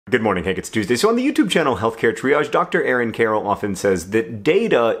Good morning, Hank. It's Tuesday. So on the YouTube channel Healthcare Triage, Dr. Aaron Carroll often says that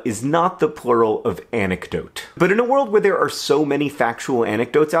data is not the plural of anecdote. But in a world where there are so many factual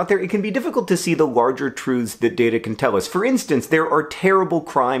anecdotes out there, it can be difficult to see the larger truths that data can tell us. For instance, there are terrible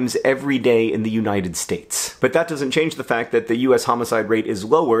crimes every day in the United States. But that doesn't change the fact that the US homicide rate is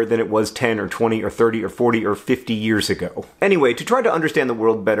lower than it was 10 or 20 or 30 or 40 or 50 years ago. Anyway, to try to understand the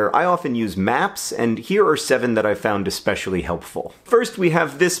world better, I often use maps, and here are 7 that I found especially helpful. First, we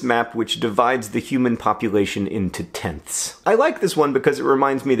have this map which divides the human population into tenths. I like this one because it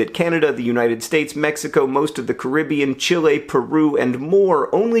reminds me that Canada, the United States, Mexico, most of the Caribbean, Chile, Peru, and more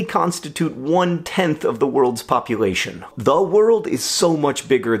only constitute 1/10 of the world's population. The world is so much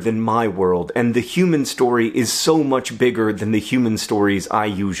bigger than my world, and the human story is so much bigger than the human stories I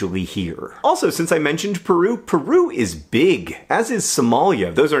usually hear. Also, since I mentioned Peru, Peru is big, as is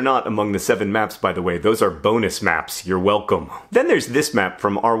Somalia. Those are not among the 7 maps, by the way. Those are bonus maps. You're welcome. Then there's this map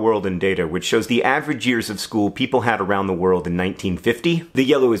from Our World in Data, which shows the average years of school people had around the world in 1950. The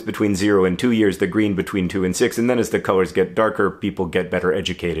yellow is between 0 and 2 years, the green between 2 and 6, and then as the colors get darker, people get better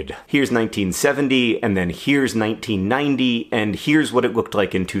educated. Here's 1970, and then here's 1990, and here's what it looked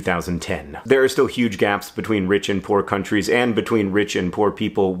like in 2010. There are still huge gaps between rich and poor countries, and between rich and poor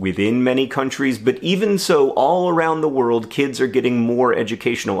people within many countries, but even so, all around the world, kids are getting more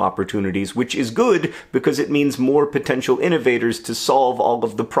educational opportunities, which is good because it means more potential innovators to solve all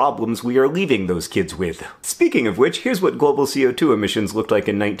of the problems we are leaving those kids with. Speaking of which, here's what global CO2 emissions looked like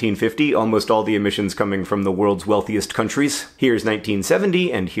in 1950, almost all the emissions coming from the world's wealthiest countries. Here's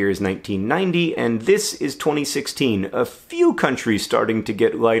 1970, and here's 1990, and this is 2016. A few countries starting to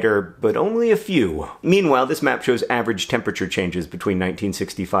get lighter, but only a few. Meanwhile, this map shows average temperature changes between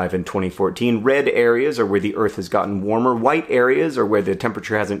 1965 and 2014. Red areas are where the Earth has gotten warmer, white areas are where the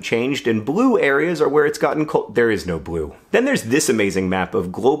temperature hasn't changed, and blue areas are where it's gotten cold. There is no blue. Then there's this amazing map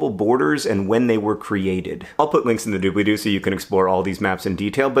of global borders and when they were created. I'll put links in the doobly-doo so you can explore all these maps in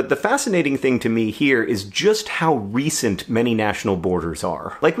detail, but the fascinating thing to me here is just how recent many national borders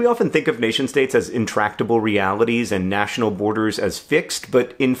are. Like, we often think of nation-states as intractable realities and national borders as fixed,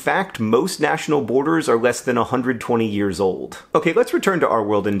 but in fact, most national borders are less than 120 years old. Okay, let's return to Our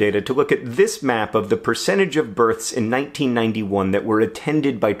World in Data to look at this map of the percentage of births in 1991 that were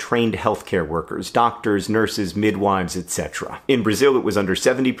attended by trained healthcare workers, doctors, nurses, midwives, etc. In Brazil, it was under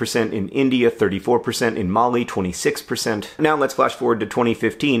 70%, in India 34%, in Mali 26%. Now let's flash forward to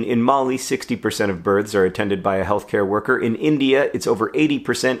 2015. In Mali, 60% of births are attended by a healthcare worker. In India, it's over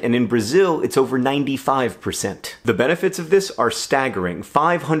 80%, and in Brazil, it's over 95%. The benefits of this are staggering.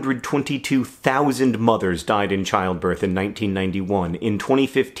 522,000 mothers died in childbirth in 1991. In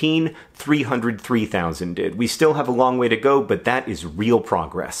 2015, 303,000 did. We still have a long way to go, but that is real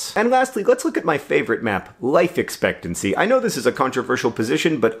progress. And lastly, let's look at my favorite map, life expectancy. I know this is a controversial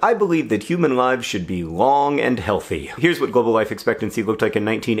position, but I believe that human lives should be long and healthy. Here's what global life expectancy looked like in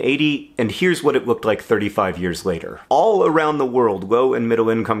 1980, and here's what it looked like 35 years later. All around the world, low and middle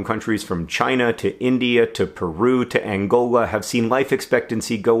income countries from China to India to Peru to Angola have seen life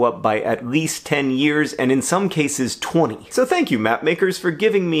expectancy go up by at least 10 years, and in some cases 20. So thank you, map makers, for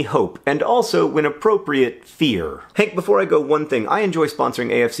giving me hope, and also, when appropriate, fear. Hank, before I go, one thing. I enjoy sponsoring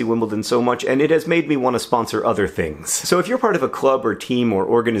AFC Wimbledon so much, and it has made me want to sponsor other things. So if you're part of a club or team or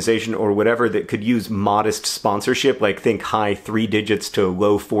organization or whatever that could use modest sponsorship, like think high 3 digits to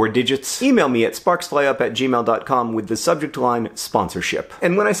low 4 digits, email me at sparksflyup@gmail.com with the subject line sponsorship.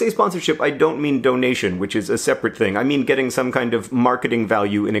 And when I say sponsorship, I don't mean donation, which is a separate thing. I mean getting some kind of marketing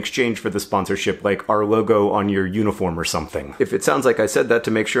value in exchange for the sponsorship, like our logo on your uniform or something. If it sounds like I said that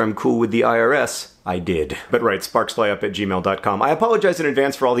to make sure I'm cool with the IRS, I did. But right, sparksflyup@gmail.com. I apologize in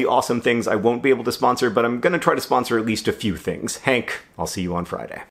advance for all the awesome things I won't be able to sponsor, but I'm gonna try to sponsor at least a few things. Hank, I'll see you on Friday.